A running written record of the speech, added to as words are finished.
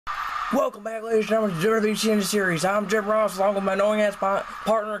Welcome back, ladies and gentlemen, to Wwte Indy series. I'm Jim Ross, along with my annoying-ass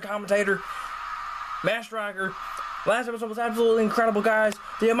partner and commentator, Matt Striker. Last episode was absolutely incredible, guys.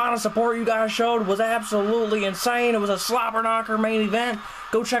 The amount of support you guys showed was absolutely insane. It was a slobber knocker main event.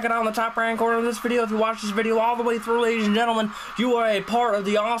 Go check it out in the top right corner of this video. If you watch this video all the way through, ladies and gentlemen, you are a part of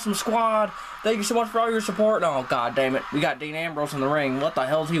the awesome squad. Thank you so much for all your support. Oh, god damn it. We got Dean Ambrose in the ring. What the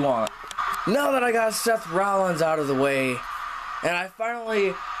hell does he want? Now that I got Seth Rollins out of the way, and I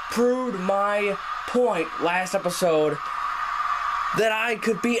finally proved my point last episode that I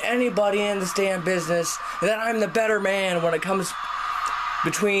could beat anybody in this damn business, and that I'm the better man when it comes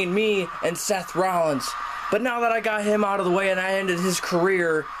between me and Seth Rollins. But now that I got him out of the way and I ended his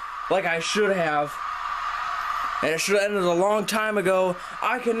career like I should have, and it should have ended a long time ago,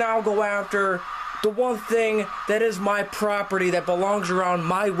 I can now go after the one thing that is my property that belongs around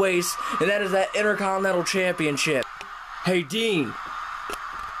my waist, and that is that Intercontinental Championship. Hey, Dean.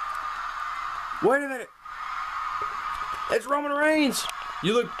 Wait a minute. It's Roman Reigns.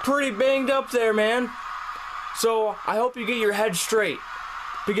 You look pretty banged up there, man. So, I hope you get your head straight.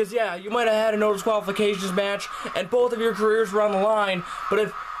 Because, yeah, you might have had a no disqualifications match, and both of your careers were on the line, but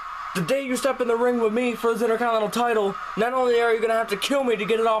if the day you step in the ring with me for this Intercontinental title, not only are you going to have to kill me to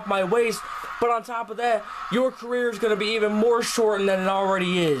get it off my waist, but on top of that, your career is going to be even more shortened than it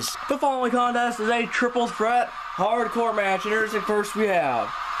already is. The following contest is a triple threat hardcore match, and here's the first we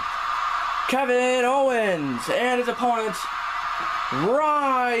have Kevin Owens and his opponent,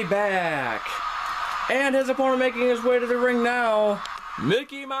 Ryback. And his opponent making his way to the ring now,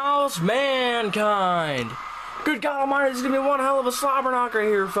 Mickey Mouse Mankind. Good God Almighty, this is going to be one hell of a slobber knocker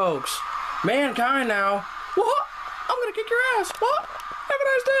here, folks. Mankind now. What? I'm going to kick your ass. What? Have a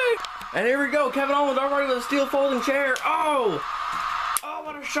nice day. And here we go. Kevin Owens already with a steel folding chair. Oh! Oh,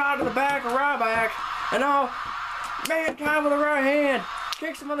 what a shot to the back of Ryback. And now, Mankind with a right hand.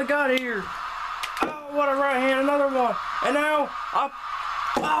 Kicks him on the gut here. Oh, what a right hand. Another one. And now,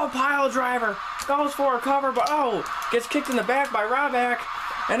 pile driver. Goes for a cover, but gets kicked in the back by Ryback.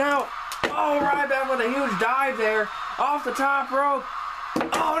 And now, Ryback with a huge dive there. Off the top rope.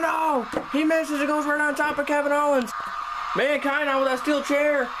 Oh no! He misses. It goes right on top of Kevin Owens. Mankind now with that steel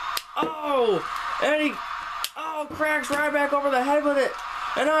chair. And he cracks Ryback over the head with it.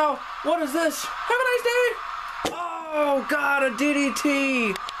 And now, what is this? Have a nice day. Oh god, a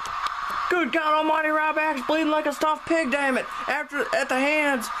DDT. Good God Almighty, Ryback's bleeding like a stuffed pig, damn it. At the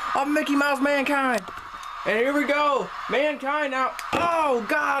hands of Mickey Mouse Mankind. And here we go. Mankind now. Oh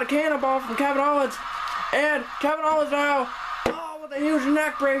god, a cannonball from Kevin Owens. And Kevin Owens now. With a huge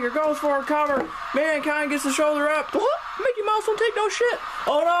neck breaker. Goes for a cover. Mankind gets the shoulder up. What? Mickey Mouse don't take no shit.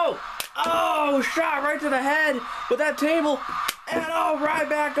 Oh no. Oh, shot right to the head with that table. And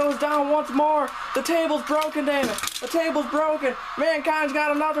Ryback goes down once more. The table's broken, damn it. The table's broken. Mankind's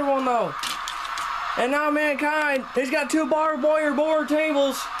got another one though. And now Mankind, he's got two barbed wire board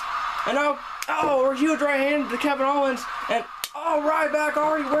tables. And now, a huge right hand to Kevin Owens. And Ryback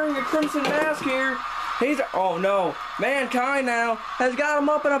already wearing a crimson mask here. Oh no, Mankind now has got him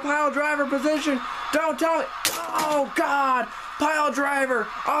up in a pile driver position. Don't tell me. Oh god, pile driver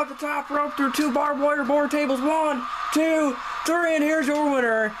off the top rope through two barbed wire board tables. 1, 2, 3, and here's your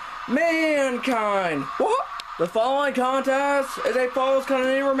winner, Mankind. What? The following contest is a Falls Count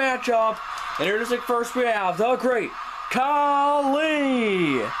Anywhere matchup, and here's the first we have the Great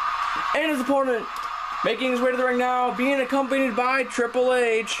Khali and his opponent making his way to the ring now, being accompanied by Triple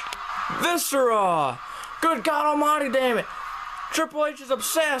H, Viscera. Good God Almighty, damn it. Triple H is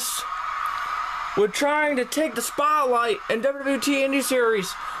obsessed with trying to take the spotlight in Wwte Indy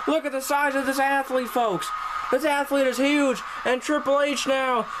series. Look at the size of this athlete, folks. This athlete is huge, and Triple H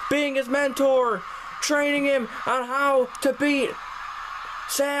now, being his mentor, training him on how to beat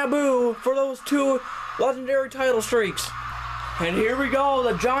Sabu for those 2 legendary title streaks. And here we go.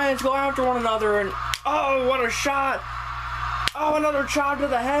 The Giants go after one another, and what a shot. Another chop to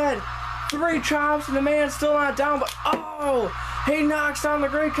the head. 3 chops, and the man's still not down, but he knocks down the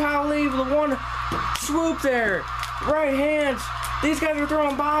Great Khali with one swoop there. Right hands. These guys are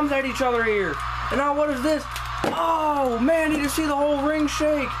throwing bombs at each other here. And now what is this? Oh man, you just see the whole ring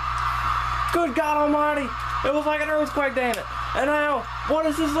shake. Good God Almighty. It was like an earthquake, damn it. And now, what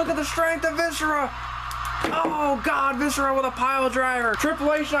is this? Look at the strength of Viscera. Oh god, Viscera with a pile driver.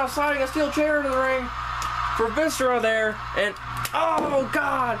 Triple H now sliding a steel chair into the ring for Viscera there. And oh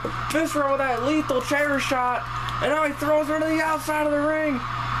god, Viscera with that lethal chair shot. And now he throws her to the outside of the ring.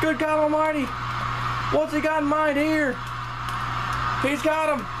 Good God Almighty. What's he got in mind here? He's got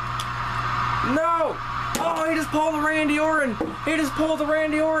him. No. He just pulled the Randy Orton. He just pulled the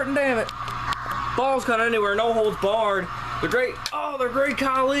Randy Orton, damn it. Falls Count Anywhere, no holds barred. The Great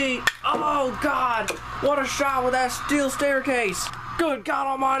Khali. Oh, God. What a shot with that steel staircase. Good God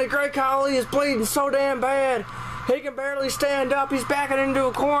almighty, Great Khali is bleeding so damn bad. He can barely stand up. He's backing into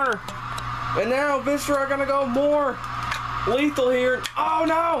a corner. And now Viscera are going to go more lethal here. Oh,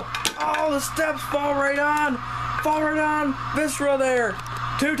 no. Oh, the steps fall right on. Viscera there.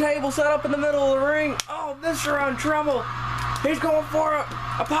 2 tables set up in the middle of the ring. Oh, Viscera in trouble. He's going for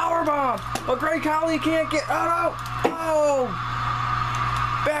a power bomb. But Great Khali can't get. Oh, no. Oh.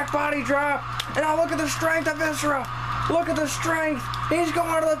 Back body drop. And now look at the strength of Viscera. Look at the strength. He's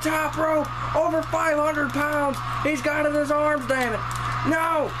going to the top rope. Over 500 pounds. He's got it in his arms, damn it.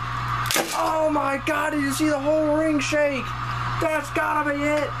 No. Oh, my God. Did you see the whole ring shake? That's got to be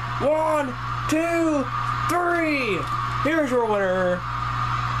it. 1, 2, 3. Here's your winner,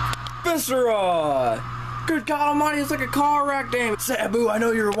 Viscera. Good God almighty, it's like a car wreck, damn it. Sabu, I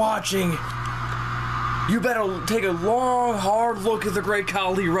know you're watching. You better take a long, hard look at the Great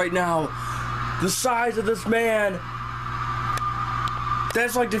Khali right now. The size of this man.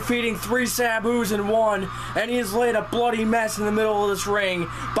 That's like defeating 3 Sabus in one, and he's laid a bloody mess in the middle of this ring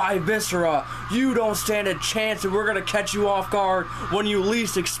by Viscera. You don't stand a chance, and we're going to catch you off guard when you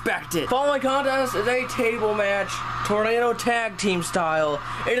least expect it. Following contest is a table match, tornado tag team style.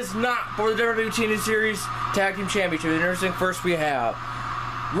 It is not for the Wwte Indy Series Tag Team Championship. Interesting, first we have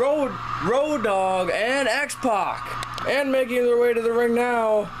Road Dogg and X-Pac. And making their way to the ring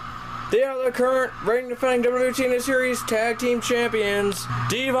now, they are the current reigning defending Wwte Indy Series Tag Team Champions,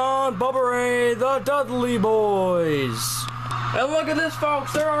 Devon, Bubba Ray, the Dudley Boys. And look at this,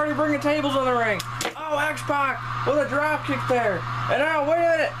 folks. They're already bringing tables in the ring. Oh, X-Pac with a drop kick there. And now, wait a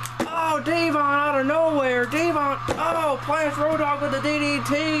minute. Oh, Devon out of nowhere. Devon, oh, plants Road Dogg with the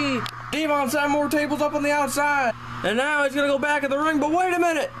DDT. Devon set more tables up on the outside. And now he's going to go back in the ring. But wait a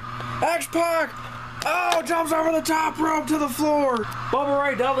minute. X-Pac. Oh, jumps over the top rope to the floor. Bubba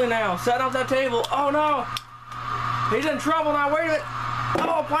Ray Dudley now, setting up that table. Oh, no. He's in trouble now. Wait a minute.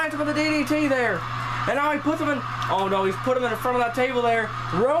 Oh, plants him with the DDT there. And now he puts him in. Oh, no, he's put him in front of that table there.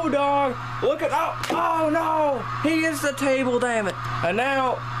 Road Dogg. Look at. Oh, no. He is the table, damn it. And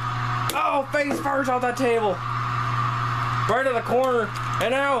now. Oh, face first off that table. Right to the corner.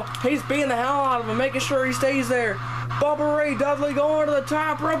 And now he's beating the hell out of him, making sure he stays there. Bubba Ray Dudley going to the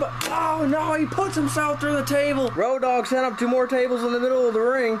top rope. Oh no, he puts himself through the table. Road Dogg set up 2 more tables in the middle of the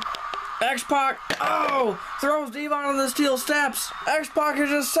ring. X-Pac, oh, throws Devon on the steel steps. X-Pac has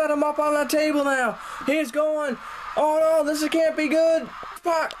just set him up on that table now. He's going, oh no, this can't be good.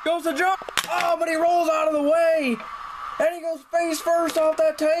 X-Pac goes to jump. Oh, but he rolls out of the way. And he goes face first off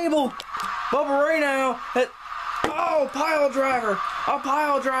that table. Bubba Ray now. Oh, pile driver. A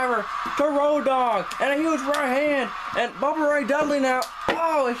pile driver to Road Dogg. And a huge right hand. And Bubba Ray Dudley now.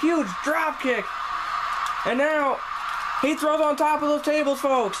 Oh, a huge drop kick. And now he throws on top of those tables,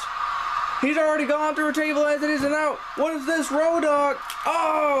 folks. He's already gone through a table as it is. And now, what is this? Road Dogg.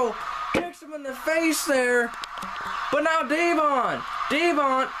 Oh, kicks him in the face there. But now Devon.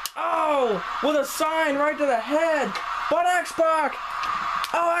 Oh, with a sign right to the head. But X-Pac.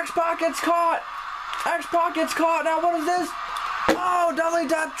 Oh, X-Pac gets caught. X-Pac gets caught. Now what is this? Oh, Dudley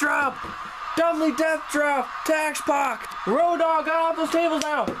death drop to X-Pac. Road Dogg got off those tables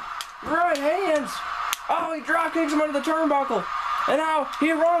now. Right hands. Oh, he drop kicks him under the turnbuckle. And now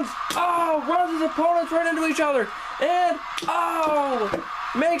he runs. Oh, runs his opponents right into each other. And, oh,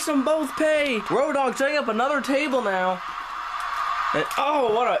 makes them both pay. Road Dogg setting up another table now. And,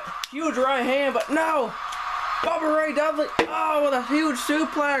 oh, what a huge right hand. But no. Bubba Ray Dudley. Oh, with a huge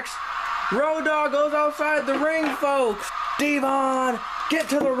suplex. Road Dogg goes outside the ring, folks. Devon, get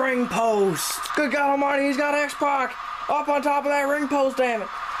to the ring post. Good God almighty, he's got X-Pac up on top of that ring post, damn it.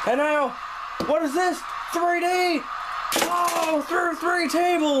 And now, what is this? 3D. Oh, through 3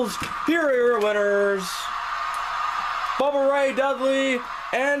 tables. Here are your winners. Bubba Ray Dudley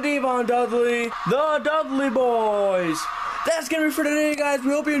and Devon Dudley, the Dudley Boys. That's gonna be for today, guys. We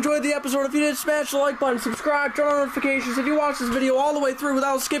hope you enjoyed the episode. If you did, smash the like button, subscribe, turn on notifications. If you watched this video all the way through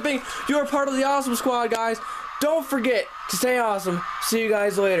without skipping, you are part of the awesome squad, guys. Don't forget to stay awesome. See you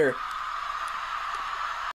guys later.